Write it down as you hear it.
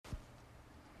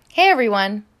Hey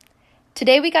everyone!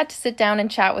 Today we got to sit down and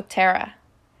chat with Tara.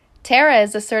 Tara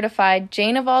is a certified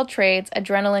Jane of all trades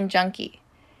adrenaline junkie.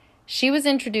 She was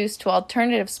introduced to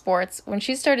alternative sports when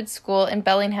she started school in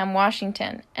Bellingham,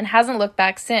 Washington, and hasn't looked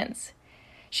back since.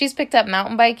 She's picked up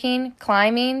mountain biking,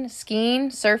 climbing,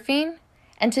 skiing, surfing,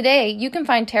 and today you can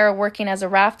find Tara working as a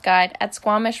raft guide at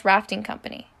Squamish Rafting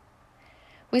Company.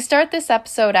 We start this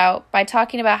episode out by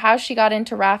talking about how she got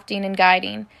into rafting and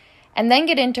guiding, and then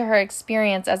get into her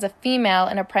experience as a female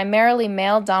in a primarily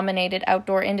male-dominated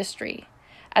outdoor industry,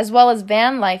 as well as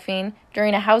van lifing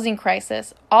during a housing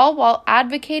crisis, all while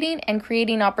advocating and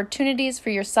creating opportunities for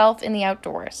yourself in the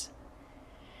outdoors.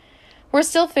 We're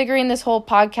still figuring this whole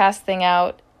podcast thing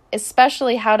out,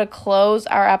 especially how to close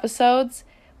our episodes,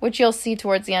 which you'll see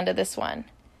towards the end of this one.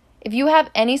 If you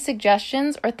have any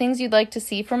suggestions or things you'd like to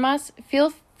see from us,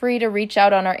 feel free to reach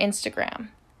out on our Instagram.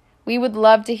 We would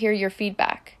love to hear your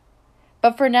feedback.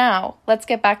 But for now, let's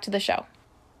get back to the show.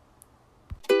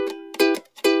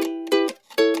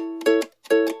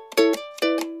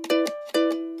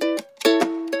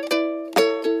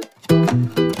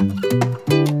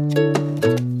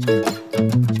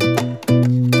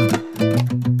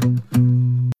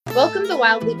 Welcome to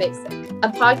Wildly Basic,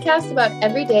 a podcast about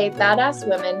everyday badass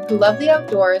women who love the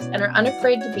outdoors and are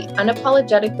unafraid to be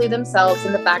unapologetically themselves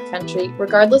in the backcountry,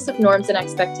 regardless of norms and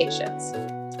expectations.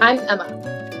 I'm Emma.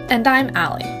 And I'm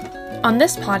Allie. On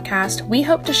this podcast, we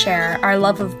hope to share our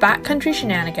love of backcountry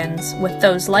shenanigans with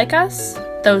those like us,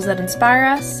 those that inspire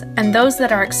us, and those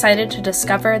that are excited to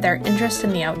discover their interest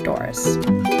in the outdoors.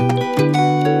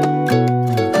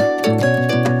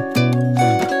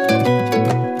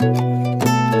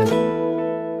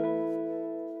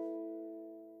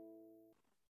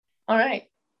 All right.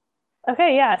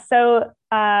 Okay, yeah. So,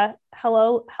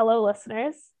 hello,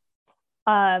 listeners.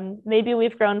 Maybe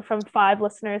we've grown from 5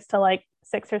 listeners to like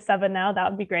 6 or 7 now. That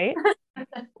would be great.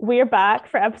 We're back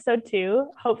for episode 2.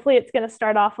 Hopefully it's going to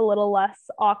start off a little less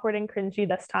awkward and cringy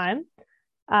this time.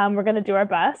 We're going to do our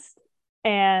best.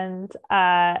 And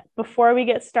before we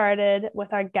get started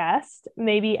with our guest,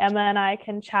 maybe Emma and I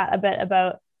can chat a bit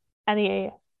about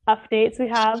any updates we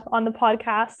have on the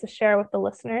podcast to share with the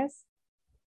listeners.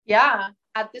 Yeah,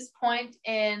 at this point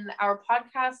in our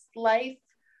podcast life,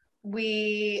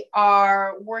 we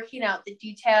are working out the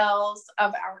details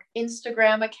of our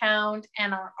Instagram account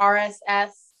and our RSS,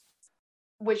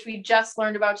 which we just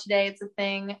learned about today. It's a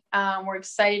thing. We're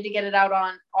excited to get it out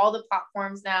on all the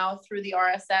platforms now through the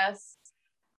RSS.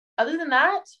 Other than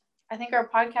that, I think our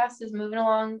podcast is moving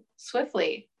along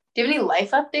swiftly. Do you have any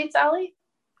life updates, Allie?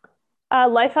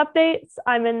 Life updates.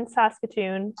 I'm in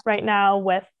Saskatoon right now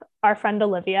with our friend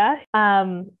Olivia.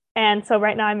 And so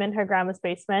right now I'm in her grandma's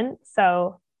basement.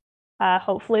 So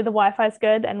hopefully the Wi-Fi is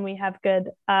good and we have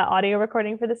good audio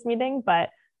recording for this meeting, but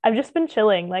I've just been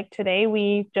chilling. Like today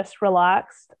we just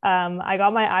relaxed. I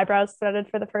got my eyebrows threaded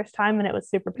for the first time and it was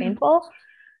super painful.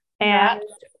 And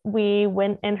we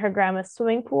went in her grandma's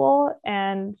swimming pool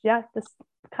and just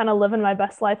kind of living my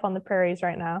best life on the prairies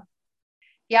right now.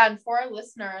 Yeah, and for our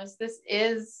listeners, this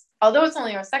is, although it's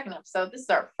only our second episode, this is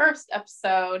our first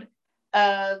episode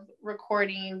of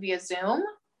recording via Zoom.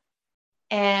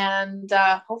 And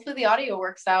hopefully the audio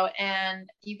works out and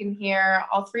you can hear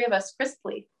all 3 of us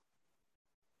crisply.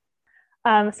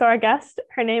 So our guest,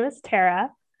 her name is Tara,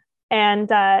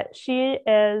 and she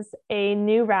is a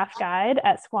new raft guide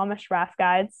at Squamish Raft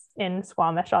Guides in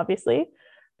Squamish, obviously.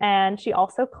 And she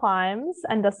also climbs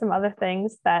and does some other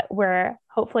things that we're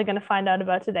hopefully going to find out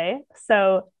about today.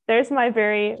 So there's my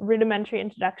very rudimentary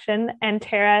introduction. And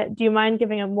Tara, do you mind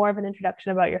giving more of an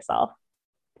introduction about yourself?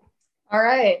 All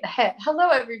right. Hello,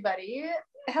 everybody.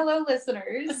 Hello,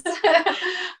 listeners.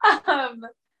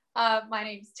 My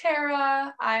name's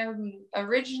Tara. I'm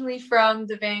originally from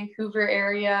the Vancouver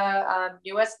area,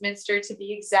 New Westminster to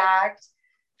be exact.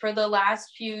 For the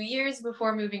last few years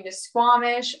before moving to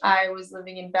Squamish, I was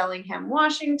living in Bellingham,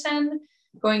 Washington,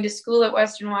 going to school at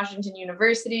Western Washington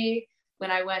University.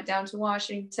 When I went down to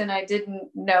Washington, I didn't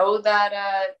know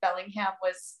that Bellingham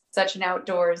was such an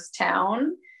outdoors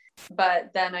town.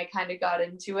 But then I kind of got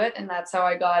into it, and that's how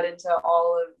I got into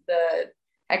all of the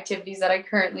activities that I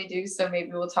currently do. So maybe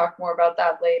we'll talk more about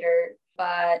that later.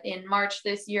 But in March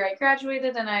this year, I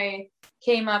graduated and I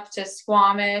came up to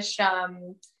Squamish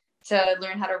to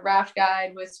learn how to raft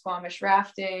guide with Squamish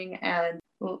Rafting and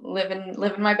living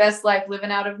my best life,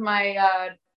 living out of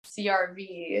my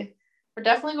CRV. We're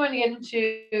definitely going to get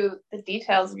into the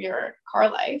details of your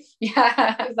car life.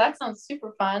 Yeah, that sounds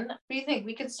super fun. What do you think?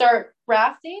 We could start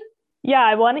rafting? Yeah,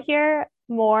 I want to hear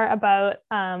more about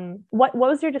what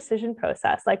was your decision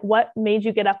process? Like what made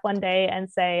you get up one day and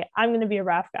say, I'm going to be a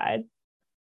raft guide?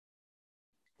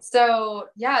 So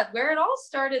yeah, where it all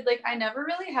started, like I never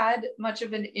really had much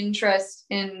of an interest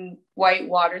in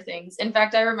whitewater things. In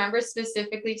fact, I remember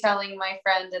specifically telling my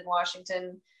friend in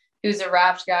Washington, who's a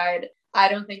raft guide, I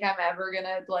don't think I'm ever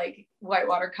gonna like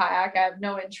whitewater kayak. I have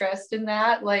no interest in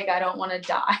that. Like I don't want to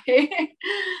die.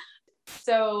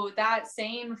 So that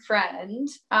same friend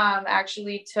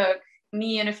actually took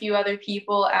me and a few other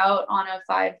people out on a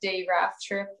 5-day raft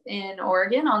trip in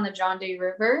Oregon on the John Day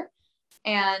River.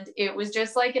 And it was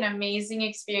just like an amazing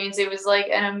experience. It was like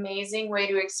an amazing way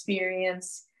to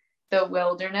experience the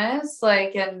wilderness.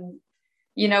 Like, and,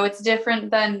 you know, it's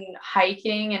different than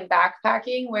hiking and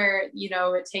backpacking where, you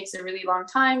know, it takes a really long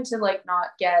time to like not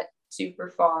get super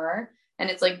far and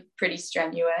it's like pretty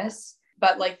strenuous.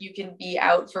 But like you can be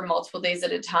out for multiple days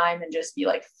at a time and just be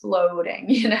like floating,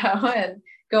 you know, and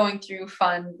going through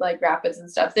fun like rapids and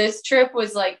stuff. This trip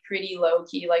was like pretty low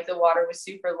key, like the water was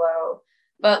super low,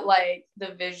 but like the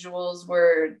visuals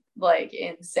were like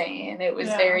insane. It was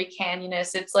very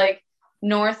canyonous. It's like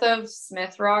north of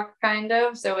Smith Rock kind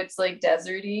of, so it's like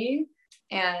deserty.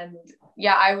 And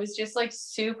yeah, I was just like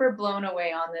super blown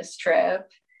away on this trip.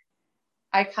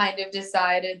 I kind of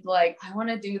decided like I want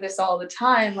to do this all the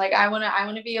time. Like I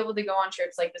want to be able to go on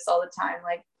trips like this all the time.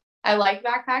 Like I like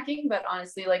backpacking, but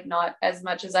honestly like not as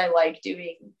much as I like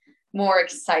doing more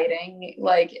exciting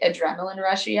like adrenaline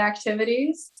rushy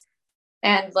activities.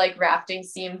 And like rafting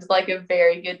seemed like a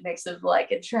very good mix of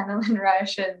like adrenaline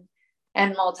rush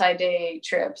and multi-day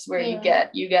trips where you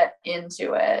get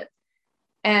into it.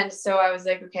 And so I was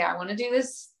like, okay, I want to do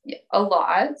this a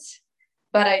lot,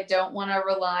 but I don't want to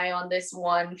rely on this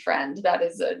one friend that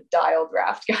is a dialed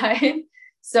raft guide.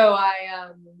 So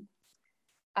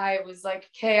I was like,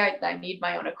 okay, I need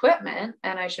my own equipment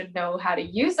and I should know how to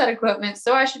use that equipment.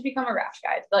 So I should become a raft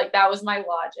guide. Like that was my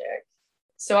logic.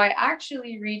 So I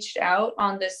actually reached out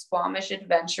on this Squamish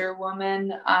Adventure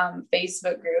Woman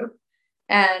Facebook group.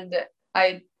 And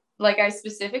I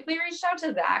specifically reached out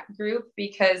to that group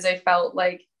because I felt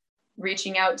like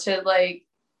reaching out to like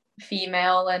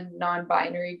female and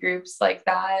non-binary groups like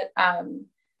that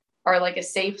are like a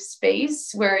safe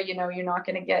space where, you know, you're not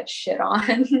going to get shit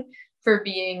on for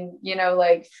being, you know,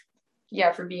 like,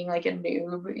 yeah, for being like a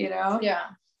noob, you know? Yeah.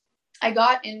 I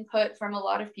got input from a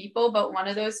lot of people, but one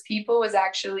of those people was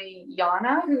actually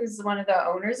Yana, who's one of the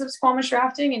owners of Squamish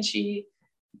Rafting. And she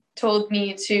told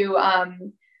me to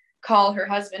call her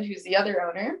husband, who's the other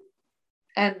owner.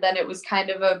 And then it was kind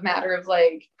of a matter of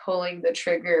like pulling the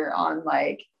trigger on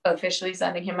like officially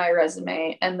sending him my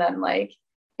resume and then like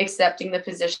accepting the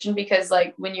position, because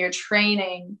like when you're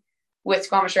training with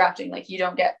Squamish Rafting, like you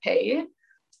don't get paid,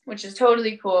 which is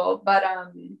totally cool.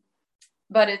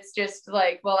 But it's just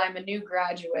like, well, I'm a new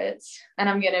graduate and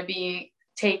I'm going to be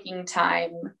taking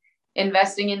time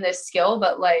investing in this skill,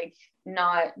 but like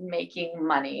not making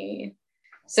money.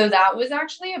 So that was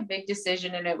actually a big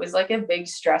decision. And it was like a big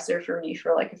stressor for me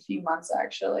for like a few months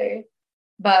actually.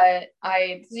 But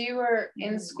so you were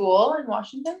in school in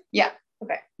Washington? Yeah.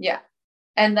 Okay. Yeah.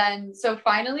 And then, so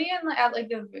finally at like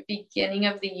the beginning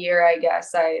of the year, I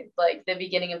guess the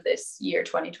beginning of this year,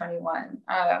 2021,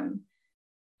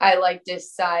 I like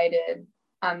decided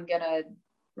I'm gonna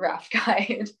raft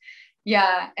guide.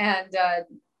 Yeah.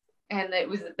 And it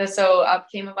was, so up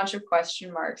came a bunch of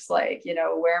question marks, like, you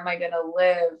know, where am I going to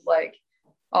live? Like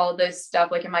all this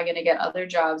stuff, like, am I going to get other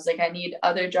jobs? Like I need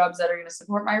other jobs that are going to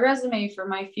support my resume for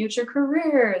my future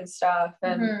career and stuff.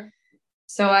 And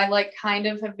so I like kind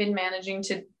of have been managing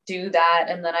to do that.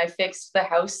 And then I fixed the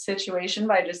house situation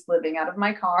by just living out of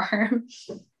my car.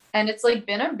 And it's like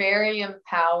been a very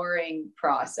empowering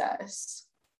process.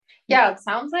 Yeah, it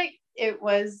sounds like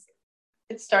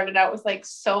it started out with like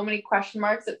so many question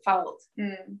marks. It felt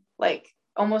like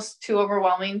almost too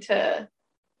overwhelming to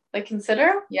like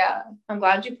consider. Yeah. I'm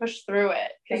glad you pushed through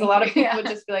it, because a lot of people would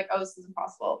just be like, oh, this is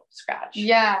impossible, scratch.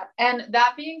 Yeah. And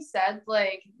that being said,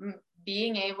 like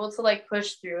being able to like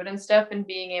push through it and stuff and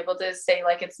being able to say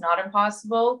like it's not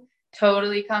impossible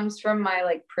totally comes from my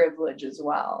like privilege as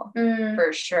well,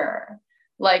 for sure.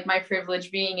 Like my privilege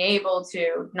being able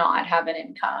to not have an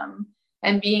income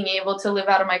and being able to live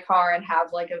out of my car and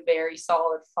have like a very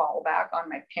solid fallback on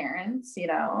my parents, you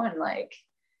know, and like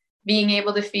being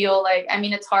able to feel like, I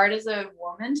mean, it's hard as a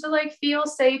woman to like feel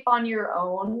safe on your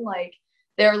own. Like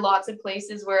there are lots of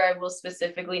places where I will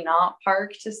specifically not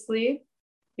park to sleep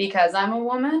because I'm a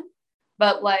woman,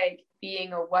 but like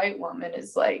being a white woman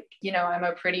is like, you know, I'm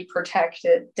a pretty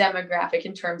protected demographic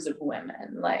in terms of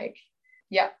women. Like,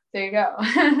 yeah, there you go.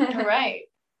 All right.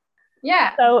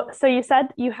 Yeah. So you said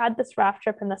you had this raft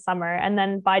trip in the summer, and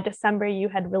then by December you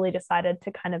had really decided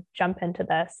to kind of jump into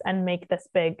this and make this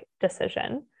big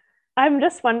decision. I'm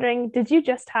just wondering, did you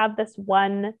just have this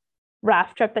one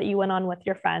raft trip that you went on with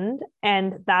your friend,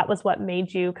 and that was what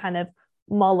made you kind of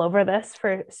mull over this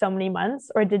for so many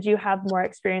months? Or did you have more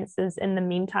experiences in the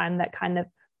meantime that kind of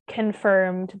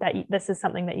confirmed that this is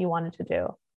something that you wanted to do?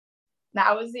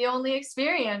 That was the only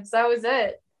experience. That was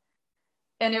it.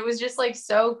 And it was just like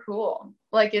so cool.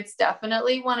 Like it's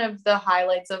definitely one of the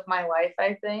highlights of my life,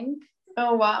 I think.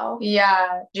 Oh, wow.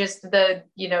 Yeah, just the,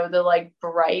 the like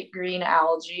bright green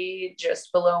algae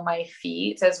just below my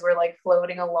feet as we're like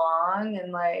floating along,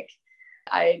 and like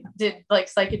I did like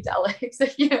psychedelics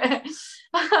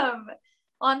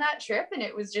on that trip, and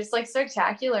it was just like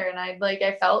spectacular, and I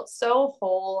felt so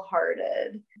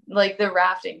wholehearted. Like the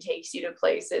rafting takes you to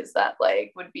places that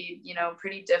like would be,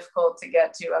 pretty difficult to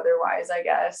get to otherwise, I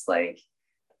guess. Like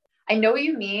I know what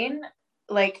you mean,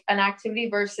 like an activity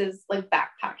versus like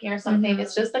backpacking or something. Mm-hmm.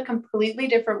 It's just a completely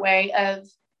different way of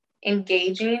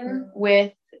engaging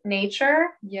with nature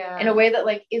in a way that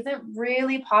like isn't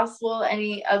really possible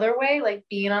any other way. Like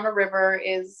being on a river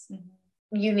is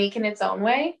unique in its own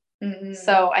way. Mm-hmm.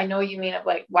 So I know what you mean of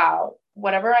like, wow,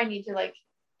 whatever I need to like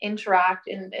interact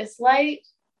in this light,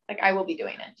 like I will be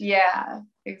doing it. Yeah,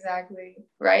 exactly.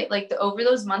 Right. Like over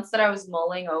those months that I was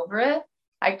mulling over it,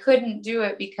 I couldn't do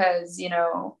it because,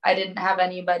 I didn't have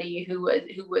anybody who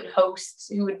would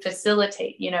host, who would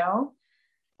facilitate,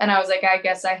 and I was like, I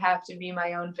guess I have to be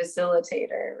my own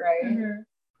facilitator. Right. Mm-hmm.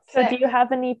 So do you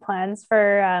have any plans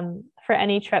for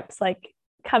any trips like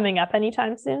coming up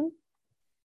anytime soon?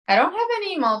 I don't have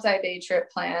any multi-day trip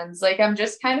plans. Like I'm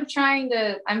just kind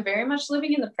of I'm very much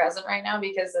living in the present right now,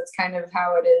 because that's kind of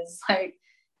how it is. Like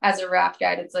as a raft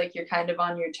guide, it's like you're kind of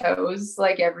on your toes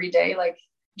like every day. Like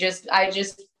I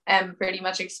just am pretty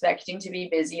much expecting to be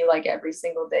busy like every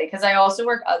single day, because I also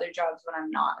work other jobs when I'm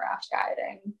not raft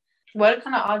guiding. What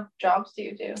kind of odd jobs do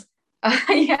you do?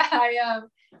 Yeah,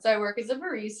 so I work as a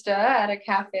barista at a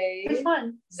cafe. Which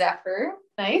one? Zephyr.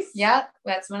 Nice. Yeah,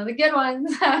 that's one of the good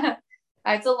ones.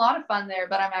 It's a lot of fun there,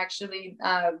 but I'm actually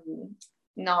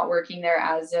not working there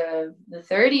as of the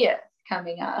 30th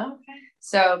coming up. Okay.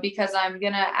 So because I'm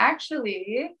gonna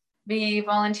actually be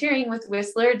volunteering with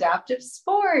Whistler Adaptive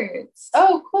Sports.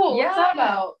 Oh, cool. Yeah. What's that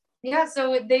about? Yeah,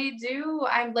 so they do.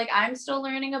 I'm still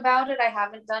learning about it. I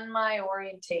haven't done my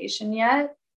orientation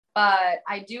yet, but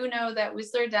I do know that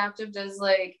Whistler Adaptive does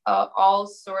like all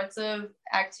sorts of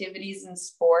activities and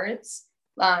sports.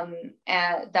 And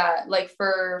that like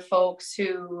for folks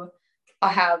who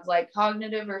have like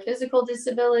cognitive or physical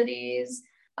disabilities.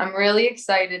 I'm really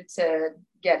excited to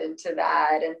get into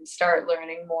that and start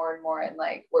learning more and more and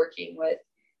like working with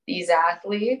these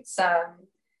athletes.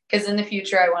 Because in the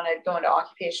future I want to go into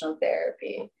occupational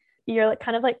therapy. You're like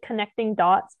kind of like connecting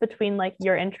dots between like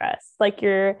your interests, like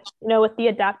you're, with the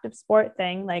adaptive sport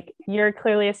thing, like you're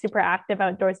clearly a super active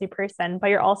outdoorsy person, but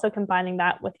you're also combining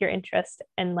that with your interest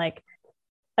in like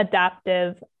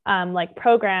adaptive like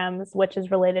programs, which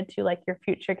is related to like your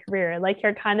future career. Like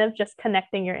you're kind of just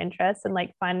connecting your interests and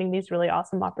like finding these really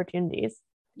awesome opportunities.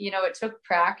 It took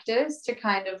practice to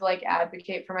kind of like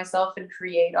advocate for myself and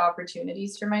create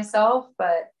opportunities for myself,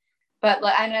 but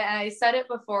and I said it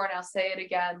before and I'll say it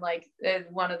again, like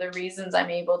one of the reasons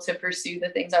I'm able to pursue the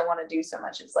things I want to do so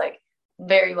much is like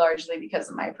very largely because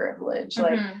of my privilege.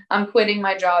 Mm-hmm. Like I'm quitting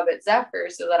my job at Zephyr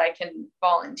so that I can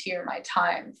volunteer my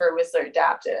time for Whistler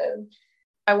Adaptive.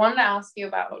 I wanted to ask you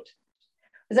about,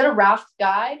 is that a raft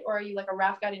guide or are you like a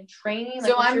raft guide in training?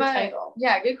 Like, so what's your title?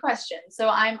 Yeah, good question. So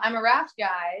I'm a raft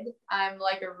guide. I'm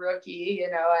like a rookie,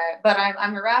 but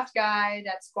I'm a raft guide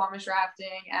at Squamish Rafting,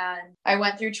 and I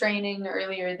went through training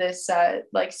earlier this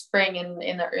like spring and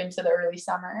into the early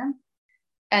summer.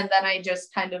 And then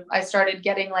I started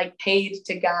getting like paid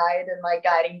to guide and like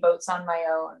guiding boats on my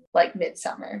own, like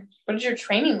midsummer. What does your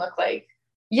training look like?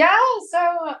 Yeah,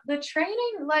 so the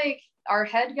training, like our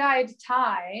head guide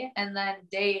Ty, and then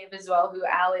Dave as well, who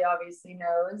Allie obviously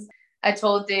knows. I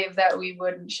told Dave that we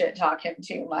wouldn't shit talk him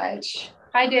too much.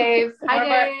 Hi, Dave.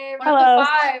 Hi, Dave. Hello.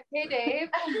 5. Hey, Dave.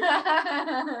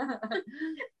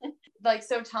 Like,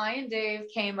 so Ty and Dave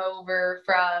came over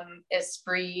from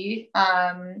Esprit,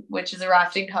 which is a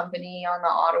rafting company on the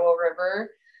Ottawa River.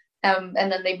 And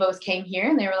then they both came here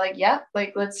and they were like, yep,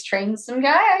 like, let's train some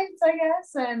guides, I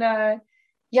guess. And,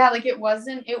 yeah, like it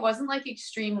wasn't like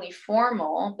extremely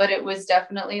formal, but it was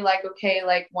definitely like, okay,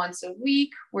 like once a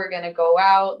week, we're going to go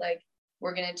out, like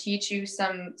we're going to teach you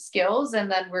some skills and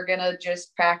then we're going to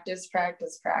just practice,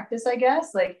 I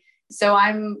guess. Like, so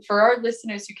for our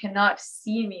listeners who cannot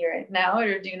see me right now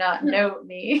or do not know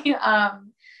me,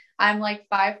 I'm like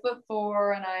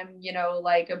 5'4" and I'm,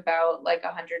 like about like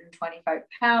 125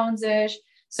 pounds ish.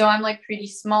 So I'm like pretty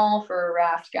small for a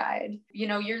raft guide. You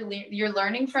know, you're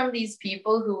learning from these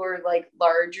people who are like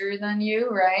larger than you,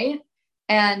 right?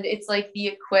 And it's like the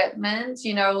equipment,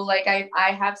 you know, like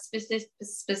I have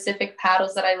specific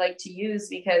paddles that I like to use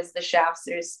because the shafts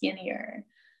are skinnier,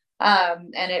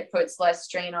 and it puts less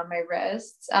strain on my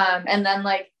wrists. And then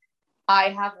like I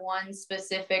have one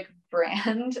specific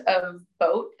brand of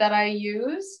boat that I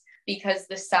use because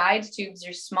the side tubes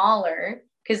are smaller,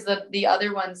 because the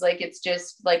other ones, like it's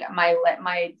just like my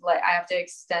I have to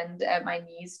extend at my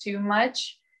knees too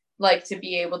much, like to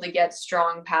be able to get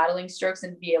strong paddling strokes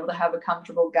and be able to have a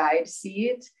comfortable guide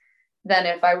seat, than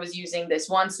if I was using this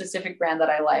one specific brand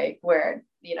that I like, where,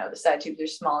 you know, the side tubes are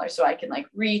smaller, so I can like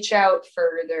reach out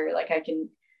further, like I can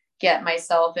get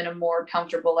myself in a more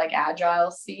comfortable, like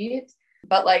agile seat.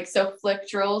 But like, so flip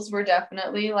drills were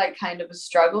definitely like kind of a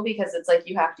struggle, because it's like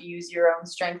you have to use your own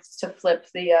strength to flip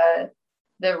the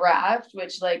raft,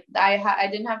 which like I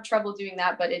didn't have trouble doing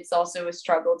that, but it's also a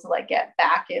struggle to like get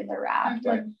back in the raft.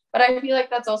 Like, but I feel like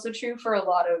that's also true for a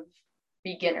lot of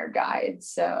beginner guides.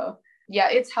 So yeah,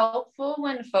 it's helpful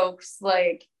when folks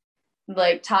like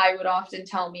Ty would often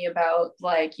tell me about,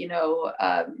 like, you know,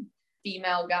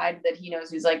 female guide that he knows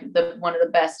who's like one of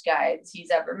the best guides he's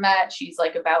ever met. She's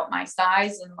like about my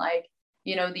size, and like,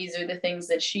 you know, these are the things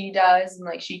that she does, and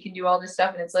like she can do all this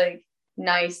stuff, and it's like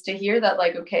nice to hear that,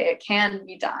 like, okay, it can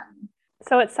be done.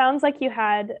 So it sounds like you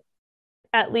had,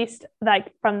 at least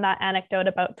like from that anecdote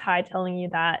about Ty telling you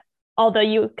that, although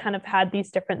you kind of had these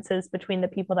differences between the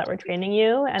people that were training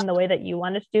you and the way that you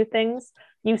wanted to do things,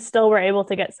 you still were able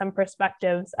to get some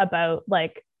perspectives about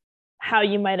like how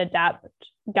you might adapt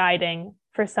guiding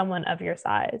for someone of your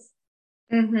size.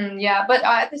 Yeah, but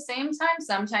at the same time,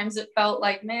 sometimes it felt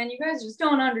like, man, you guys just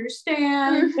don't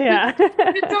understand. Yeah.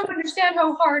 You don't understand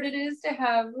how hard it is to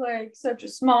have like such a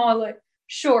small, like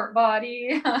short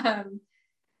body.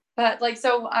 But like,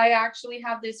 so I actually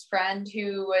have this friend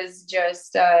who was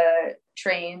just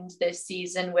trained this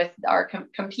season with our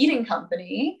competing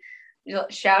company.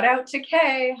 Shout out to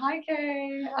Kay. Hi,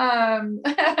 Kay.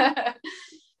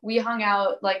 We hung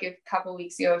out like a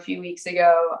few weeks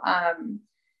ago,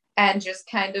 and just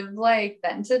kind of like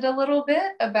vented a little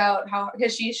bit about how,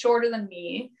 because she's shorter than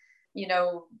me, you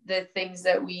know, the things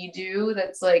that we do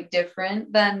that's like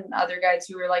different than other guides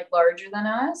who are like larger than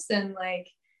us, and like,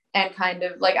 and kind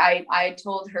of like I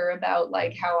told her about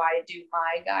like how I do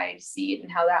my guide seat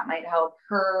and how that might help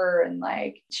her, and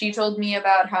like she told me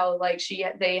about how like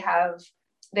they have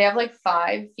like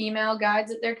 5 female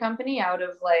guides at their company out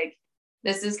of like,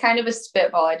 this is kind of a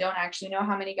spitball, I don't actually know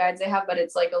how many guides they have, but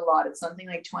it's like a lot. It's something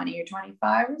like 20 or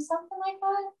 25 or something like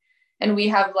that. And we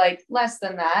have like less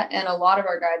than that. And a lot of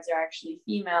our guides are actually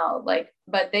female, like,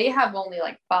 but they have only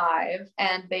like 5.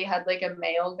 And they had like a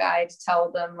male guide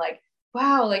tell them like,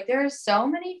 wow, like there are so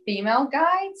many female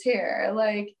guides here.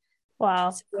 Like, wow.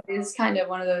 So it is kind of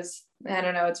one of those, I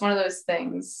don't know, it's one of those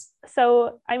things.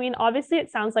 So, I mean, obviously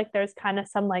it sounds like there's kind of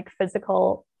some like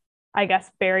physical, I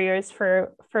guess, barriers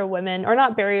for women, or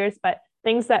not barriers, but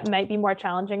things that might be more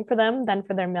challenging for them than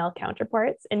for their male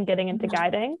counterparts in getting into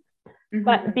guiding.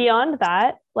 But beyond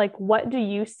that, like, what do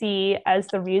you see as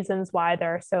the reasons why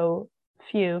there are so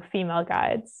few female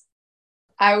guides?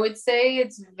 I would say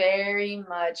it's very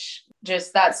much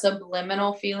just that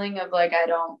subliminal feeling of like,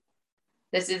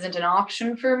 this isn't an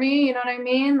option for me. You know what I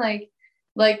mean?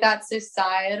 Like that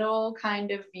societal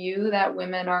kind of view that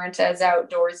women aren't as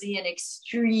outdoorsy and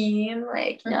extreme,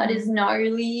 like not as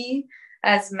gnarly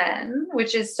as men,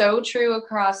 which is so true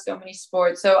across so many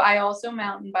sports. So I also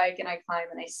mountain bike and I climb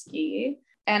and I ski.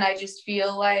 And I just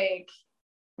feel like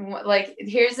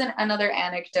here's another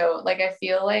anecdote. Like, I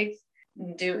feel like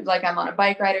I'm on a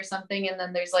bike ride or something, and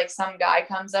then there's like some guy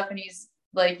comes up and he's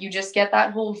like, you just get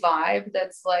that whole vibe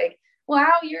that's like,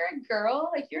 wow, you're a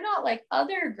girl, like you're not like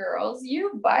other girls,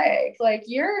 you bike, like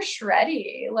you're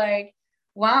shreddy, like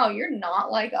wow, you're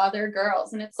not like other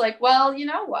girls. And it's like, well, you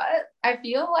know what, I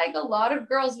feel like a lot of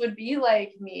girls would be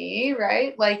like me,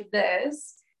 right? Like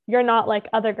this, you're not like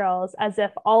other girls, as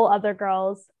if all other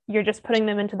girls, you're just putting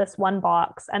them into this one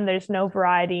box and there's no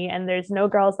variety, and there's no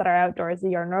girls that are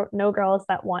outdoorsy, or no girls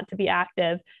that want to be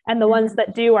active, and the ones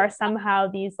that do are somehow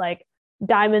these like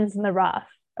diamonds in the rough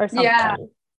or something. Yeah.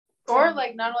 Or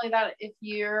like, not only that, if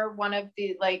you're one of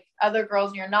the like other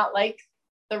girls and you're not like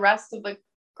the rest of the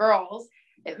girls,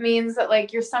 it means that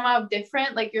like you're somehow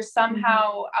different, like you're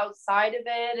somehow outside of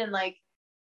it. And like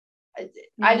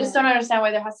I just don't understand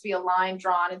why there has to be a line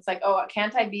drawn. It's like, oh,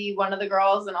 can't I be one of the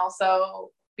girls and also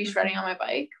be shredding on my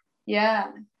bike?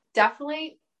 Yeah,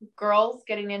 definitely girls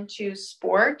getting into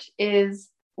sport is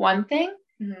one thing,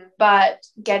 but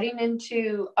getting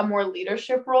into a more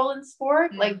leadership role in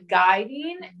sport, like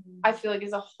guiding, I feel like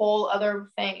is a whole other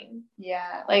thing.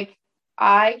 Yeah. Like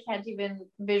I can't even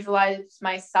visualize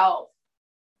myself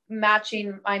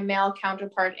matching my male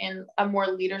counterpart in a more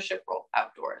leadership role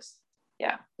outdoors.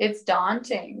 Yeah. It's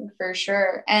daunting for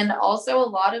sure. And also a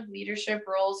lot of leadership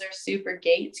roles are super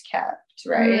gate kept,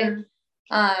 right?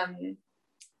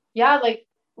 Yeah, like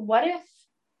what if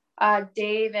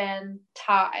Dave and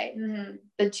Ty,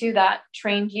 the two that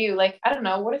trained you, like, I don't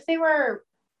know, what if they were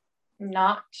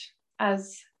not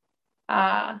as,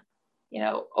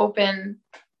 open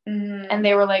and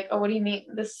they were like, oh, what do you mean?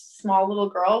 This small little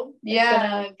girl is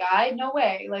gonna guide? No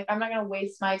way. Like, I'm not gonna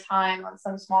waste my time on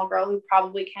some small girl who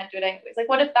probably can't do it anyways. Like,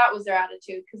 what if that was their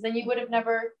attitude? Because then you would have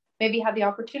never maybe had the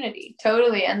opportunity.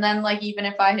 Totally. And then like, even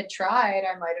if I had tried,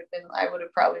 I would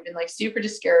have probably been like super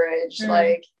discouraged.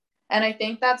 Like, and I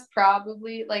think that's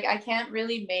probably like, I can't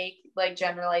really make like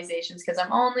generalizations because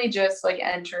I'm only just like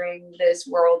entering this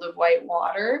world of white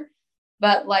water.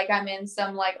 But like I'm in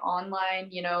some like online,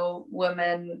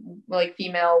 women, like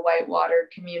female whitewater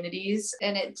communities.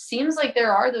 And it seems like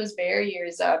there are those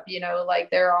barriers up,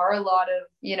 like there are a lot of,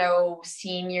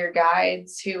 senior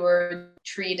guides who are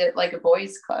treated like a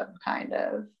boys club kind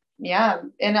of. Yeah.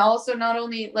 And also not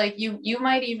only like you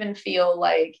might even feel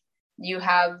like you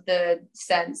have the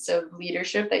sense of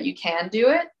leadership that you can do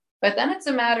it. But then it's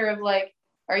a matter of like,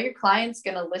 are your clients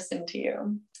going to listen to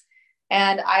you?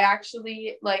 And I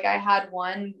actually, like, I had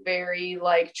one very,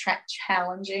 like,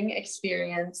 challenging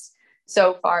experience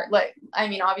so far. Like, I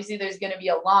mean, obviously there's going to be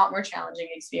a lot more challenging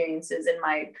experiences in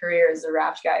my career as a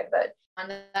raft guide, but one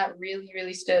that really,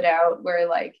 really stood out where,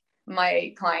 like,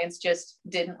 my clients just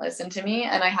didn't listen to me.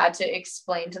 And I had to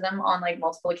explain to them on, like,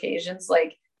 multiple occasions,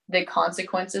 like, the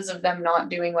consequences of them not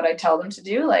doing what I tell them to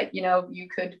do. Like, you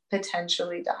could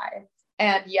potentially die.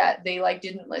 And yet they like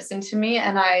didn't listen to me.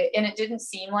 And it didn't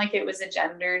seem like it was a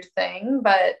gendered thing,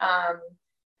 but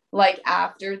like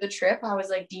after the trip, I was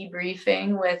like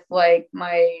debriefing with like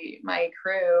my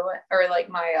crew or like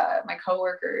my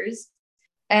coworkers.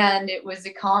 And it was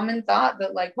a common thought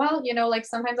that like, well, like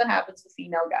sometimes that happens with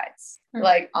female guides.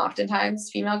 Like oftentimes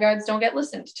female guides don't get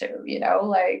listened to,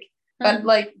 but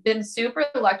like been super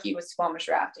lucky with Squamish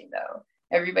rafting though.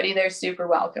 Everybody there's super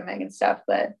welcoming and stuff,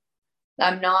 but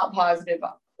I'm not positive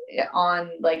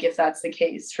on like if that's the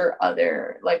case for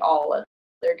other like all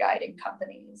other guiding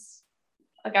companies.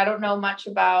 Like I don't know much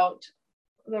about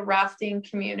the rafting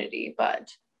community,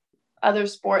 but other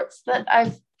sports that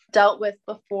I've dealt with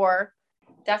before,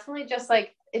 definitely just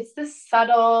like it's this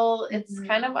subtle, it's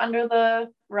kind of under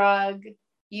the rug.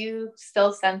 You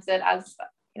still sense it as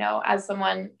as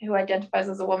someone who identifies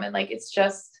as a woman. Like it's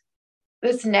just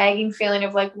this nagging feeling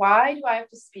of like, why do I have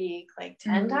to speak like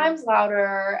 10 times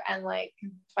louder and like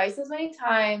twice as many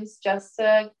times just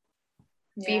to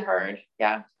be heard?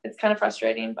 Yeah, it's kind of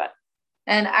frustrating, but.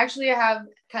 And actually I have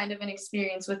kind of an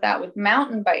experience with that with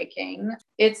mountain biking.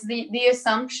 It's the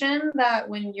assumption that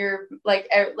when you're like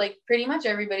pretty much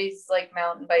everybody's like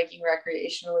mountain biking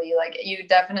recreationally, like you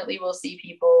definitely will see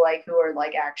people like who are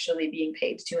like actually being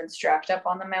paid to instruct up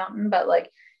on the mountain, but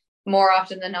like more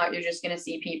often than not, you're just going to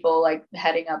see people like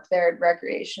heading up there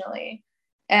recreationally.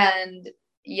 And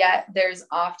yet there's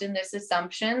often this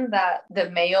assumption that the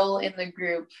male in the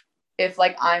group, if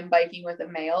like I'm biking with a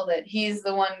male, that he's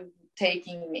the one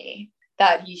taking me,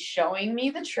 that he's showing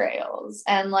me the trails.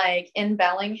 And like in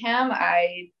Bellingham,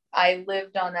 I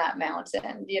lived on that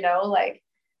mountain, like,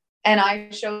 and I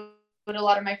showed a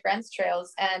lot of my friends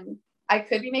trails, and I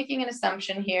could be making an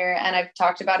assumption here, and I've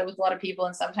talked about it with a lot of people,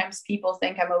 and sometimes people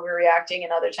think I'm overreacting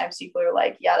and other times people are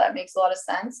like, yeah, that makes a lot of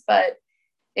sense. But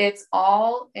it's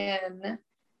all in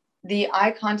the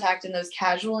eye contact and those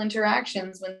casual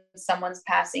interactions when someone's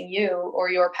passing you or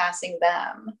you're passing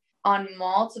them. On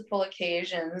multiple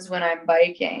occasions when I'm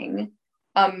biking,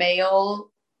 a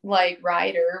male like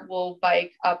rider will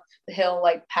bike uphill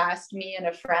like past me and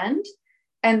a friend.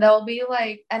 And they'll be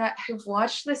like, and I've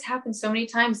watched this happen so many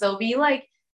times. They'll be like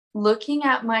looking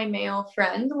at my male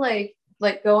friend, like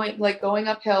going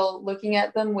uphill, looking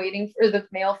at them, waiting for the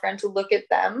male friend to look at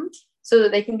them so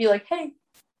that they can be like, hey,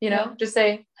 just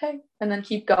say, hey, and then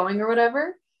keep going or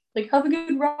whatever. Like, have a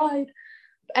good ride.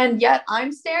 And yet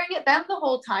I'm staring at them the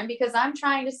whole time because I'm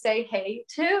trying to say, hey,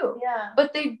 too. Yeah.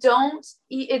 But they don't,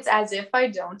 it's as if I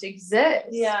don't exist.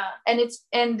 Yeah.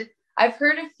 And I've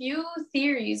heard a few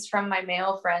theories from my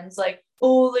male friends, like,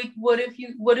 oh, like what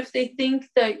if they think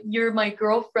that you're my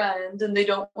girlfriend and they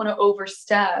don't want to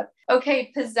overstep?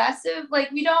 Okay, possessive,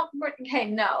 like okay,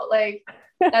 no, like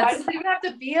Why does it even have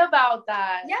to be about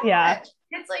that? Yeah.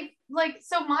 It's like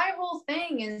so my whole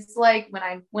thing is like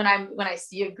when I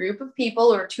see a group of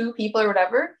people or two people or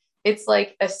whatever, it's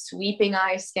like a sweeping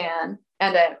eye scan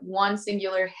and a one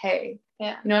singular hey.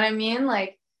 Yeah. You know what I mean?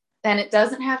 Like, then it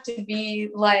doesn't have to be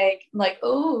like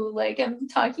oh, like I'm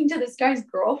talking to this guy's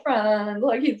girlfriend,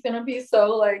 like he's gonna be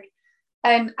so like.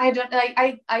 And I don't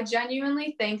like I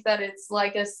genuinely think that it's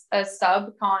like a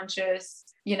subconscious,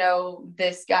 you know,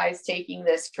 this guy's taking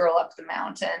this girl up the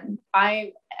mountain.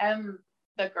 I am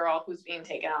the girl who's being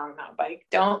taken on a mountain bike.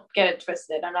 Don't get it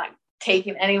twisted. I'm not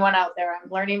taking anyone out there.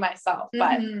 I'm learning myself.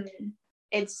 But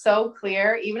it's so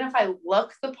clear, even if I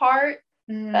look the part,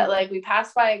 that like we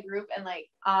pass by a group and like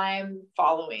I'm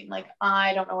following. Like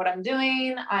I don't know what I'm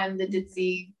doing. I'm the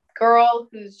ditzy girl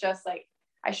who's just like,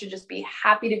 I should just be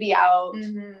happy to be out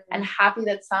and happy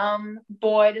that some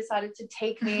boy decided to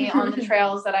take me on the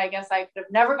trails that I guess I could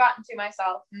have never gotten to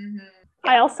myself. Yeah.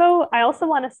 I also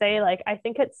want to say, like, I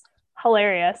think it's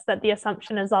hilarious that the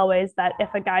assumption is always that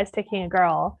if a guy's taking a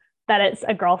girl, that it's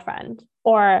a girlfriend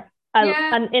or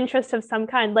an interest of some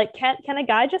kind. Like, can a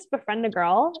guy just befriend a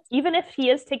girl? Even if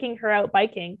he is taking her out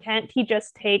biking, can't he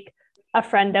just take a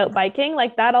friend out biking?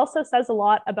 Like, that also says a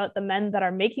lot about the men that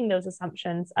are making those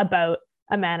assumptions about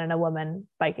a man and a woman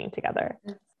biking together.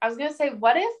 I was gonna say,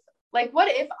 what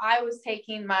if I was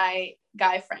taking my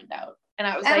guy friend out and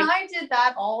I was and I did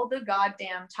that all the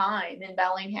goddamn time in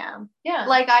Bellingham. Yeah.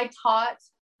 Like I taught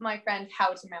my friend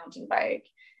how to mountain bike.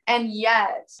 And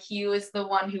yet he was the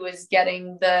one who was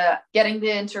getting the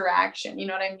interaction. You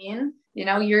know what I mean? You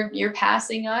know, you're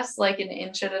passing us like an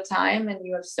inch at a time and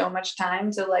you have so much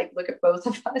time to like look at both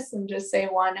of us and just say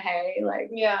one hey.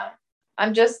 Like, yeah.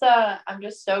 I'm just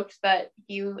stoked that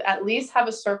you at least have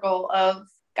a circle of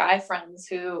guy friends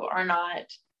who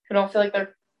don't feel like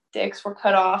their dicks were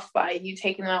cut off by you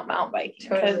taking them out mountain biking.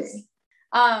 Totally.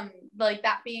 Like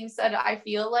that being said, I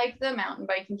feel like the mountain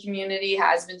biking community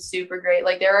has been super great.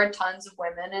 Like there are tons of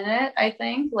women in it, I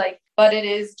think, like, but it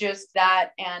is just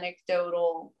that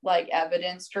anecdotal like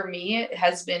evidence for me. It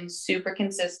has been super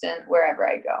consistent wherever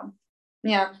I go.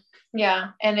 Yeah. Yeah.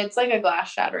 And it's like a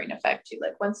glass shattering effect too.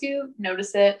 Like once you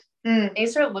notice it, and you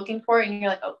start looking for it and you're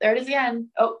like, oh, there it is again.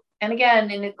 Oh, and again.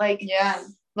 And it like, yeah,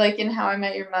 like in How I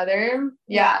Met Your Mother.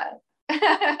 Yeah.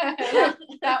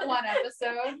 that one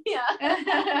episode.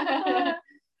 Yeah.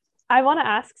 I want to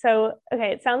ask, so,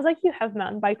 okay, it sounds like you have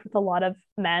mountain biked with a lot of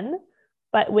men,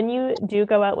 but when you do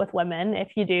go out with women,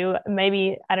 if you do,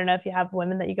 maybe, I don't know if you have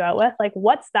women that you go out with, like,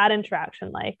 what's that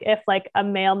interaction like? If like a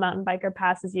male mountain biker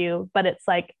passes you, but it's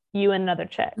like you and another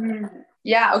chick.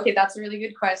 Yeah. Okay. That's a really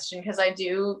good question because I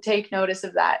do take notice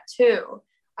of that too.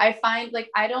 I find like,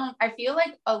 I feel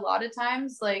like a lot of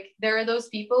times, like there are those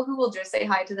people who will just say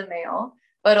hi to the male,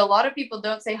 but a lot of people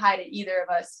don't say hi to either of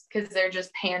us because they're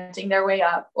just panting their way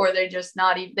up or they're just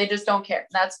not even, they just don't care.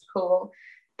 That's cool.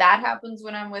 That happens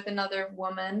when I'm with another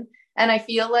woman. And I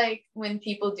feel like when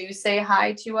people do say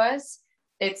hi to us,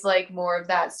 it's like more of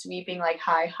that sweeping, like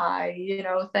hi, you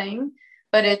know, thing.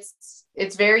 But it's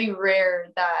very rare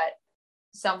that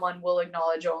someone will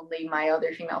acknowledge only my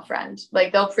other female friend.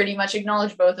 Like they'll pretty much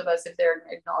acknowledge both of us if they're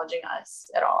acknowledging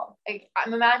us at all. Like,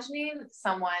 I'm imagining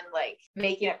someone like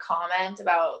making a comment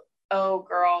about, oh,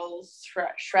 girls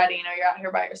shredding or you're out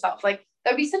here by yourself. Like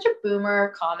that'd be such a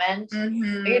boomer comment.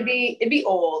 It'd be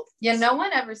old. Yeah, no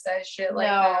one ever says shit like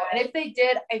that. And if they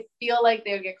did, I feel like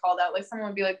they would get called out. Like someone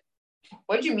would be like,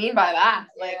 what do you mean by that?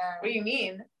 Like, what do you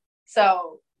mean?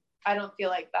 So I don't feel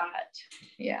like that.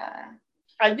 Yeah.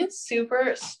 I've been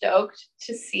super stoked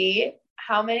to see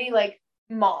how many like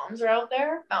moms are out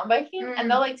there mountain biking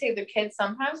and they'll like take their kids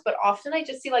sometimes, but often I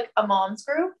just see like a mom's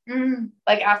group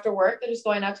like after work, they're just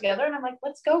going out together and I'm like,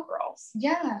 let's go girls.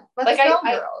 Yeah. Let's go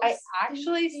girls. I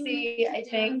actually see, I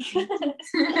think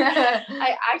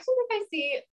I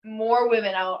see more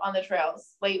women out on the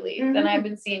trails lately than I've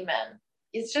been seeing men.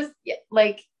 It's just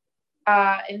like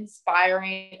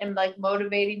inspiring and like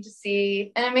motivating to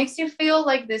see, and it makes you feel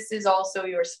like this is also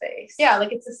your space. Yeah,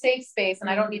 like it's a safe space and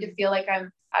I don't need to feel like I'm,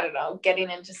 I don't know, getting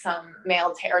into some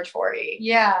male territory.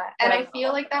 Yeah. And I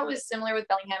feel like that was similar with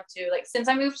Bellingham too. Like since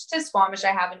I moved to Squamish,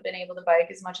 I haven't been able to bike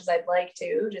as much as I'd like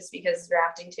to, just because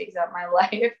rafting takes up my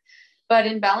life. But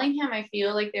in Bellingham, I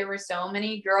feel like there were so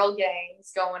many girl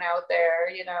gangs going out there,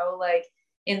 you know, like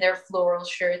in their floral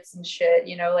shirts and shit,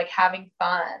 you know, like having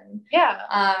fun. Yeah.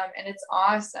 And it's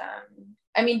awesome.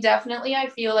 I mean, definitely, I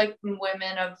feel like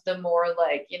women of the more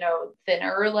like, you know,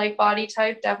 thinner like body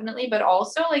type, definitely, but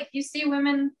also like you see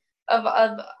women of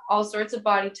all sorts of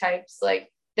body types,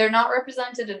 like they're not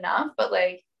represented enough, but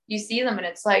like you see them and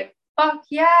it's like, fuck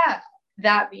yeah.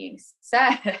 That being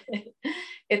said,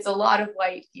 it's a lot of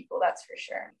white people, that's for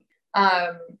sure.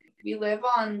 Um, we live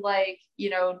on like,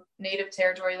 you know, native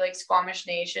territory, like Squamish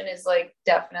Nation is like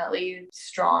definitely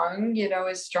strong, you know,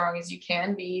 as strong as you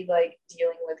can be, like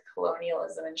dealing with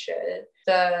colonialism and shit.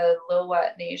 The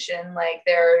Lilwet Nation, like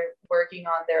they're working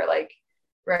on their like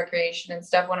recreation and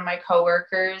stuff. One of my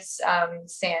coworkers,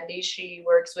 Sandy, she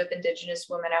works with Indigenous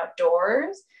Women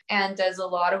Outdoors and does a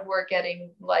lot of work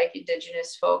getting like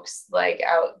Indigenous folks like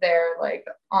out there, like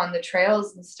on the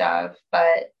trails and stuff.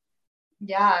 But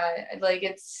yeah, like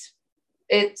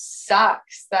it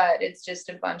sucks that it's just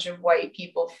a bunch of white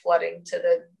people flooding to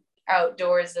the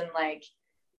outdoors and like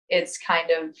it's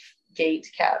kind of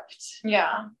gate kept.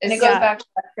 Yeah. And it goes back to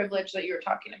that privilege that you were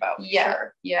talking about. Yeah.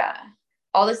 Sure. Yeah.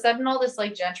 All of a sudden, all this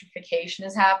like gentrification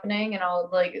is happening and all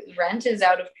like rent is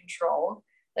out of control.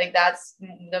 Like that's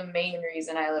the main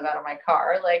reason I live out of my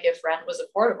car. Like if rent was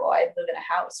affordable, I'd live in a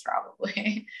house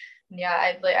probably. Yeah,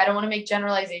 I don't want to make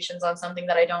generalizations on something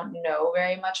that I don't know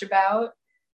very much about.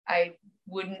 I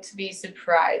wouldn't be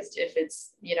surprised if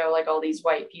it's, you know, like all these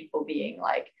white people being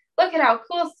like, look at how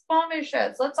cool Squamish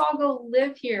is. Let's all go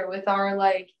live here with our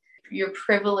like your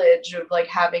privilege of like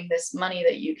having this money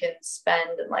that you can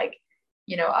spend and like,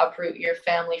 you know, uproot your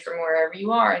family from wherever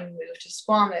you are and move to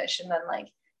Squamish and then like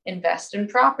invest in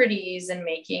properties and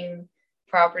making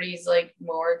properties like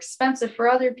more expensive for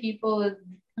other people.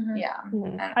 Mm-hmm. Yeah.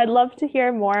 Mm-hmm. I'd love to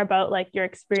hear more about like your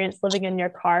experience living in your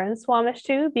car in Squamish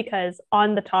too, because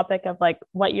on the topic of like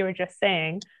what you were just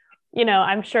saying, you know,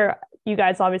 I'm sure you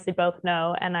guys obviously both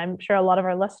know, and I'm sure a lot of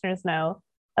our listeners know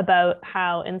about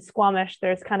how in Squamish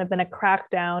there's kind of been a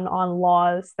crackdown on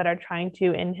laws that are trying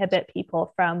to inhibit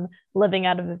people from living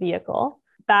out of a vehicle.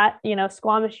 That, you know,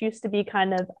 Squamish used to be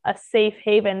kind of a safe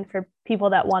haven for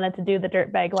people that wanted to do the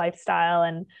dirtbag lifestyle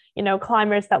and, you know,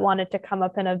 climbers that wanted to come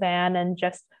up in a van and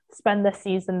just spend the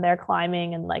season there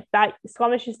climbing. And like that,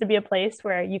 Squamish used to be a place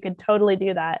where you could totally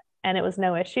do that and it was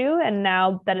no issue. And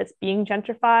now that it's being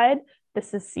gentrified,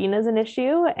 this is seen as an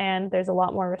issue and there's a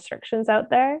lot more restrictions out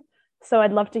there. So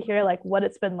I'd love to hear like what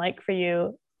it's been like for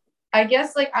you. I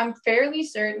guess like I'm fairly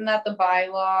certain that the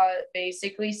bylaw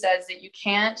basically says that you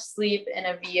can't sleep in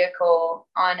a vehicle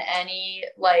on any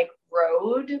like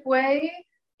roadway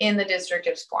in the District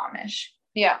of Squamish.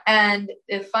 Yeah. And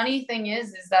the funny thing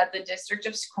is that the District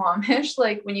of Squamish,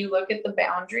 like when you look at the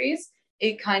boundaries,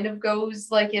 it kind of goes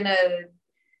like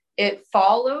it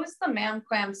follows the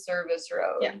Mamquam Service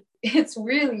Road. Yeah. It's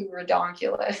really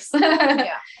redonkulous.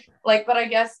 Yeah. Like, but I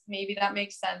guess maybe that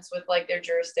makes sense with like their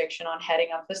jurisdiction on heading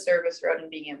up the service road and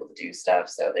being able to do stuff.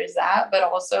 So there's that, but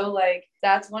also like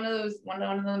that's one of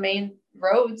the main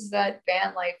roads that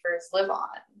van lifers live on.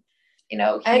 You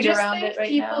know, I just around think it right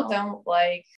people now. don't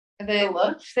like the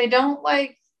look. They don't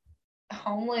like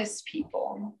homeless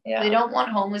people. Yeah. They don't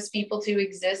want homeless people to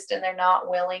exist and they're not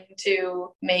willing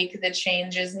to make the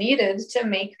changes needed to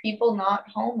make people not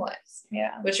homeless.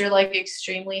 Yeah. Which are like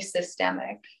extremely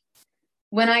systemic.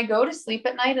 When I go to sleep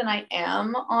at night and I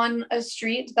am on a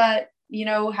street that, you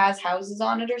know, has houses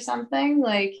on it or something,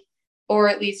 like, or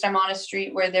at least I'm on a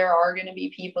street where there are going to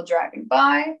be people driving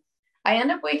by, I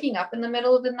end up waking up in the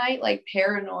middle of the night, like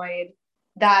paranoid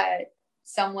that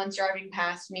someone's driving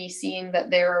past me, seeing that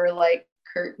there are like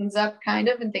curtains up kind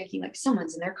of and thinking like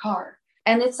someone's in their car.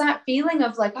 And it's that feeling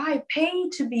of like, I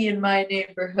paid to be in my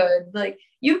neighborhood. Like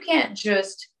you can't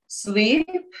just sleep.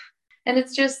 And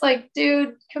it's just like,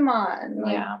 dude, come on.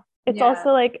 Like, yeah. It's also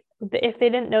like if they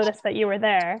didn't notice that you were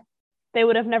there, they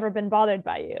would have never been bothered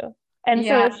by you. And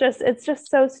so it's just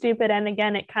so stupid. And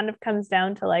again, it kind of comes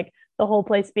down to like the whole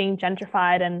place being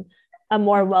gentrified and a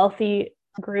more wealthy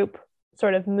group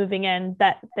sort of moving in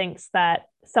that thinks that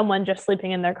someone just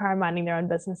sleeping in their car minding their own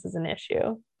business is an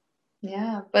issue.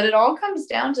 Yeah, but it all comes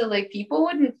down to like people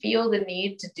wouldn't feel the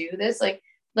need to do this. Like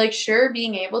sure,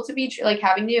 being able to be like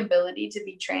having the ability to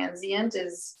be transient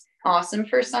is awesome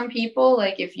for some people.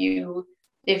 Like if you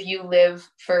live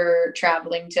for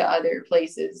traveling to other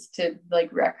places to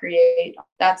like recreate,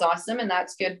 that's awesome and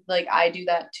that's good. Like I do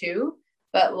that too.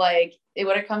 But like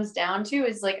what it comes down to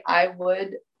is like I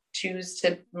would choose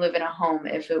to live in a home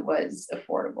if it was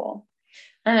affordable.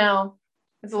 I know.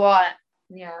 It's a lot.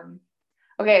 Yeah.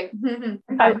 Okay.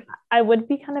 I would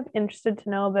be kind of interested to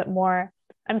know a bit more.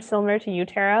 I'm similar to you,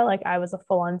 Tara. Like I was a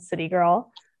full-on city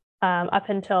girl up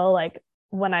until like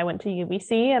when I went to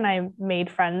UBC and I made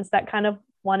friends that kind of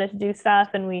wanted to do stuff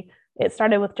and it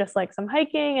started with just like some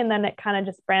hiking, and then it kind of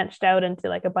just branched out into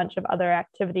like a bunch of other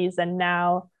activities. And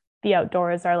now the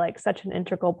outdoors are like such an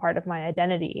integral part of my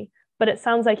identity. But it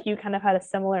sounds like you kind of had a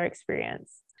similar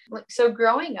experience. So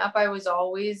growing up, I was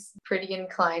always pretty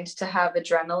inclined to have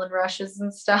adrenaline rushes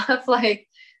and stuff. Like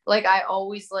I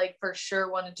always like for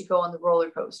sure wanted to go on the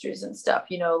roller coasters and stuff,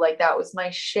 you know, like that was my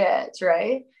shit,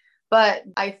 right? But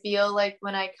I feel like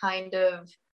when I kind of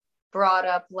brought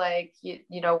up like you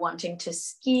know wanting to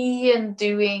ski and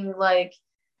doing like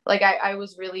I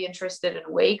was really interested in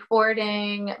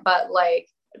wakeboarding, but like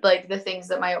the things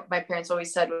that my parents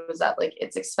always said was that like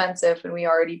it's expensive and we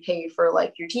already pay for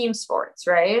like your team sports,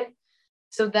 right?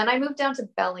 So then I moved down to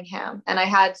Bellingham and I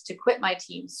had to quit my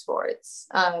team sports.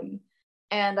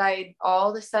 And I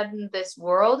all of a sudden this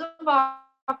world of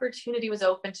opportunity was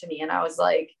open to me, and I was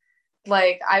like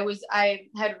I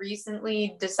had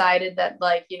recently decided that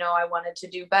like, you know, I wanted to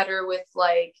do better with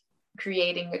like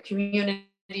creating a community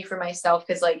for myself.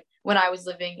 Cause like when I was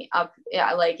living up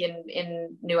like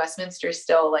in New Westminster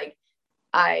still, like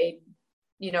I,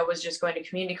 you know, was just going to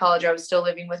community college. I was still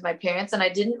living with my parents and I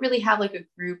didn't really have like a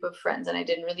group of friends, and I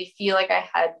didn't really feel like I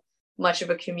had much of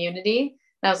a community.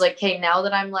 And I was like, hey, now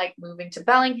that I'm like moving to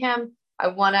Bellingham, I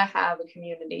want to have a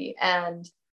community. And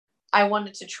I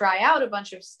wanted to try out a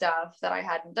bunch of stuff that I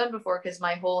hadn't done before, because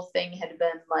my whole thing had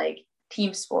been like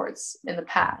team sports in the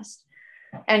past.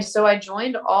 And so I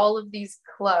joined all of these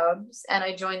clubs and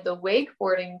I joined the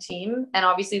wakeboarding team. And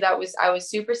obviously I was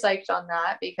super psyched on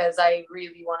that because I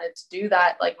really wanted to do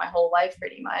that like my whole life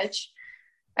pretty much.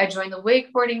 I joined the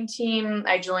wakeboarding team.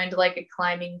 I joined like a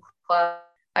climbing club.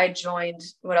 I joined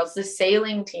the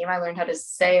sailing team. I learned how to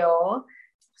sail.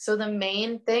 So the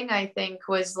main thing I think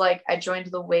was like I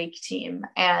joined the wake team,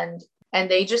 and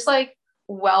they just like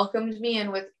welcomed me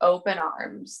in with open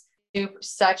arms.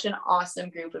 Such an awesome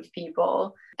group of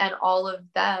people, and all of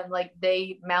them like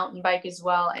they mountain bike as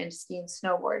well and ski and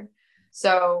snowboard.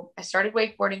 So I started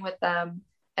wakeboarding with them,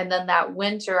 and then that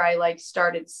winter I like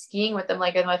started skiing with them.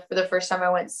 Like for the first time I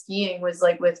went skiing was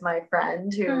like with my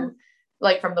friend who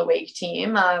like from the wake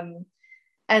team.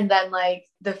 And then like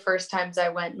the first times I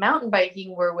went mountain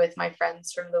biking were with my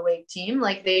friends from the wake team.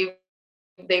 Like they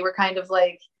were kind of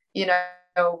like, you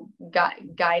know,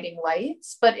 guiding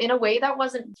lights, but in a way that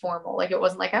wasn't formal. Like it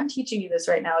wasn't like I'm teaching you this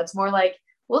right now. It's more like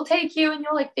we'll take you and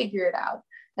you'll like figure it out.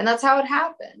 And that's how it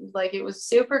happened. Like it was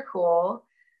super cool.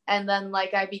 And then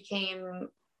like I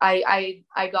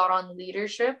got on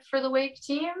leadership for the wake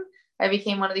team. I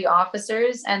became one of the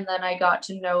officers, and then I got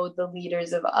to know the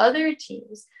leaders of other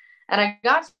teams. And I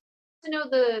got to know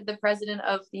the president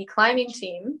of the climbing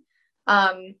team.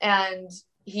 And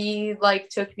he like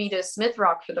took me to Smith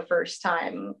Rock for the first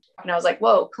time. And I was like,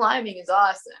 whoa, climbing is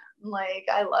awesome. Like,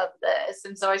 I love this.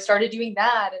 And so I started doing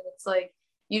that. And it's like,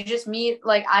 you just meet,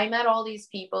 like, I met all these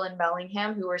people in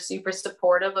Bellingham who were super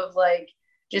supportive of like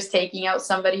just taking out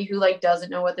somebody who like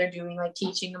doesn't know what they're doing, like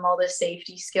teaching them all the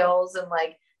safety skills and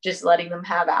like just letting them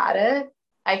have at it.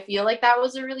 I feel like that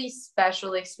was a really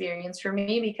special experience for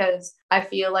me because I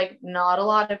feel like not a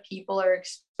lot of people are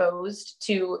exposed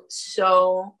to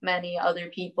so many other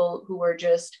people who are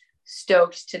just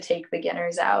stoked to take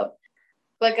beginners out.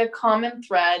 Like a common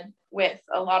thread with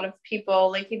a lot of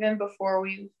people, like even before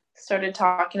we started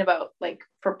talking about like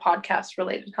for podcast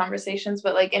related conversations,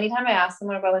 but like anytime I ask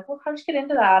someone about like, well, how'd you get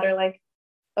into that? Or like,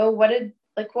 oh, what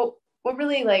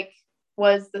really like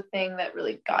was the thing that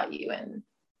really got you in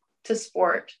to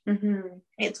sport?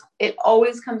 It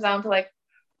always comes down to like,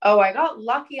 oh, I got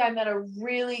lucky. I met a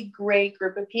really great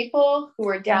group of people who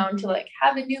were down to like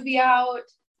have a newbie out.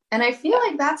 And I feel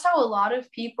like that's how a lot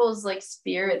of people's like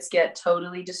spirits get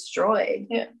totally destroyed,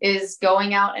 is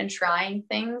going out and trying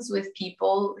things with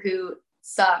people who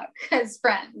suck as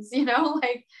friends, you know,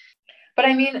 like. But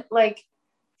I mean, like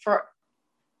for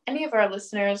any of our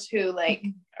listeners who like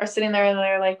are sitting there and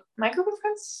they're like, my group of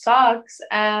friends sucks,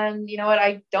 and you know what,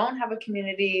 I don't have a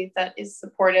community that is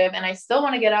supportive, and I still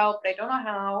want to get out, but I don't know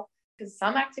how, because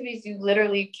some activities you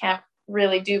literally can't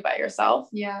really do by yourself.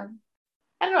 Yeah.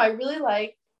 I don't know. I really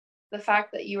like the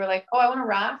fact that you were like, oh, I want to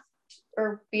raft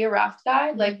or be a raft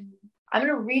guide. Like, I'm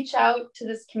going to reach out to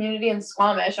this community in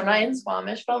Squamish. I'm not in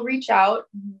Squamish, but I'll reach out,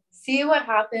 see what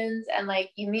happens. And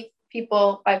like, you meet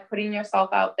people by putting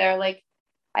yourself out there. Like,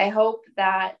 I hope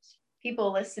that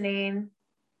people listening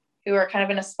who are kind of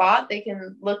in a spot, they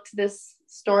can look to this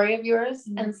story of yours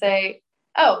and say,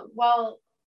 oh, well,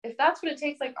 if that's what it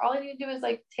takes, like all I need to do is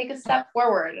like take a step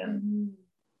forward, and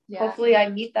hopefully I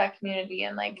meet that community,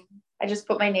 and like, I just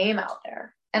put my name out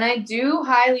there. And I do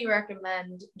highly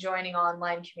recommend joining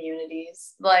online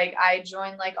communities. Like I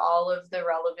joined like all of the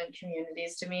relevant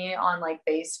communities to me on like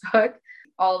Facebook.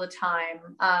 all the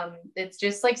time. It's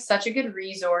just like such a good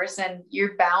resource, and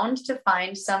you're bound to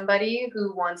find somebody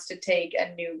who wants to take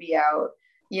a newbie out.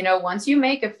 You know, once you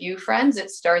make a few friends, it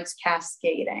starts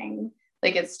cascading.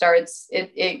 Like it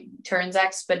turns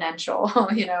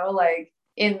exponential, you know, like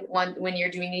when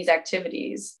you're doing these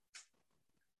activities.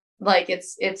 Like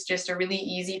it's just a really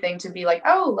easy thing to be like,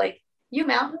 oh, like you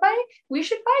mountain bike? We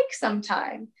should bike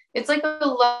sometime. It's like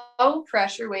a low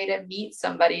pressure way to meet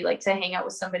somebody, like to hang out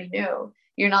with somebody new.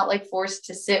 You're not like forced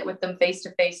to sit with them face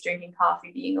to face drinking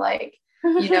coffee, being like,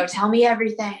 you know, tell me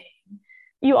everything.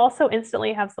 You also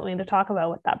instantly have something to talk about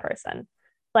with that person.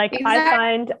 Like Exactly. I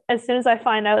find as soon as I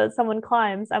find out that someone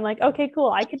climbs, I'm like, okay, cool.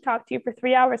 I could talk to you for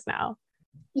 3 hours now.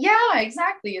 Yeah,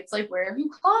 exactly. It's like, where have you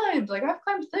climbed? Like, I've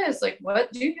climbed this. Like,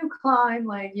 what do you climb?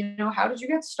 Like, you know, how did you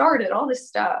get started? All this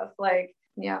stuff. Like,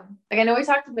 yeah. Like, I know we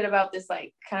talked a bit about this,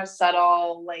 like, kind of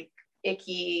subtle, like,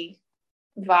 icky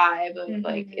vibe of,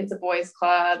 like, it's a boys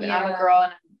club and I'm a girl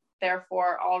and I'm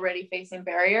therefore already facing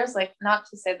barriers. Like, not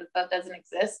to say that that doesn't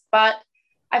exist, but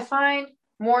I find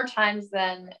more times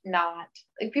than not,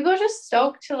 like, people are just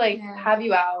stoked to, like, have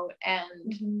you out.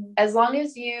 And as long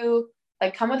as you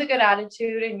like come with a good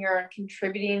attitude and you're a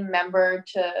contributing member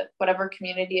to whatever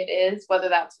community it is, whether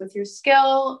that's with your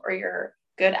skill or your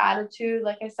good attitude,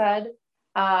 like I said,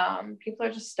 people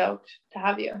are just stoked to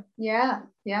have you. Yeah.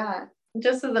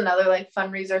 Just as another like fun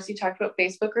resource, you talked about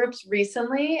Facebook groups.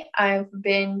 Recently, I've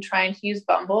been trying to use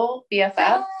Bumble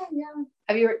BFF. Yeah.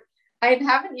 Have you? I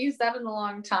haven't used that in a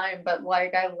long time, but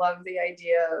like I love the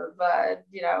idea of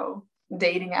you know,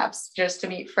 dating apps just to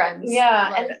meet friends. Yeah,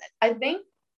 like, and I think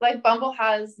like Bumble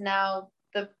has now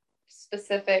the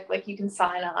specific, like you can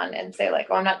sign on and say like,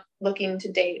 oh, I'm not looking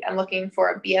to date, I'm looking for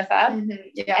a BFF.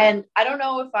 Yeah. And I don't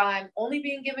know if I'm only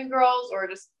being given girls or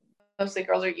just mostly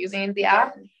girls are using the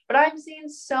app, but I'm seeing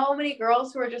so many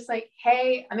girls who are just like,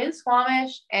 hey, I'm in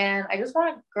Squamish and I just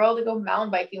want a girl to go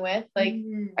mountain biking with, like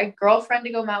a girlfriend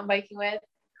to go mountain biking with,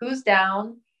 who's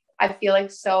down. I feel like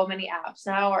so many apps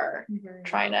now are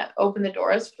trying to open the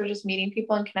doors for just meeting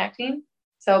people and connecting.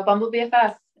 So Bumble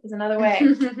BFF is another way.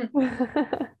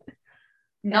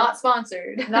 Not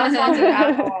sponsored. Not sponsored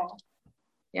at all.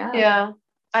 Yeah.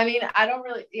 I mean, I don't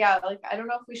really, like, I don't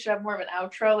know if we should have more of an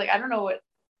outro. Like,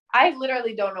 I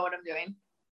literally don't know what I'm doing.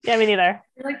 Yeah, me neither.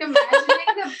 Like I'm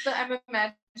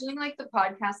imagining like the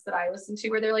podcast that I listen to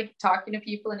where they're like talking to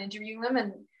people and interviewing them,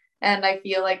 and I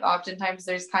feel like oftentimes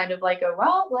there's kind of like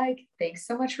like, thanks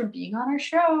so much for being on our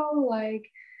show. Like,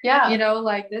 you know,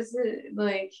 like this is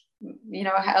like, you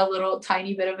know, a little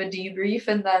tiny bit of a debrief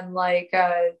and then like,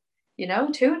 you know,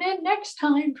 tune in next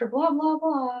time for blah, blah,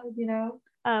 blah, you know.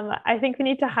 I think we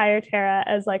need to hire Tara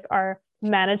as like our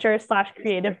manager /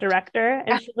 creative director.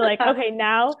 And she'll be like, okay,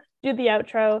 now do the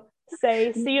outro,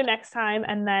 say, see you next time,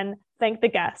 and then thank the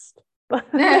guest. Well,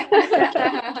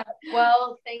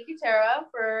 thank you, Tara,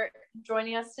 for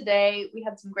joining us today. We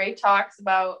had some great talks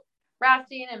about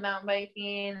rafting and mountain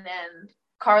biking and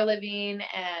car living,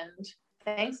 and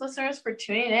thanks listeners for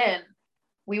tuning in.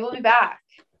 We will be back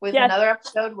with another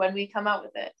episode when we come out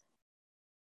with it.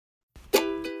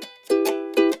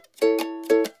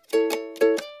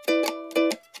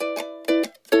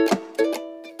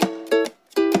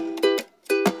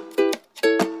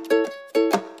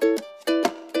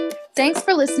 Thanks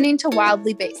for listening to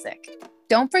Wildly Basic.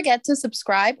 Don't forget to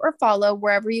subscribe or follow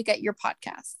wherever you get your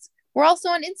podcasts. We're also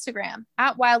on Instagram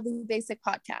at Wildly Basic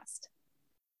Podcast.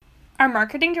 Our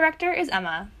marketing director is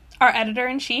Emma. Our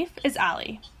editor-in-chief is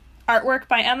Allie. Artwork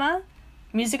by Emma.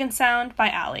 Music and sound by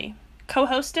Allie.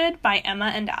 Co-hosted by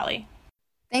Emma and Allie.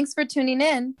 Thanks for tuning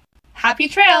in. Happy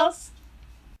trails!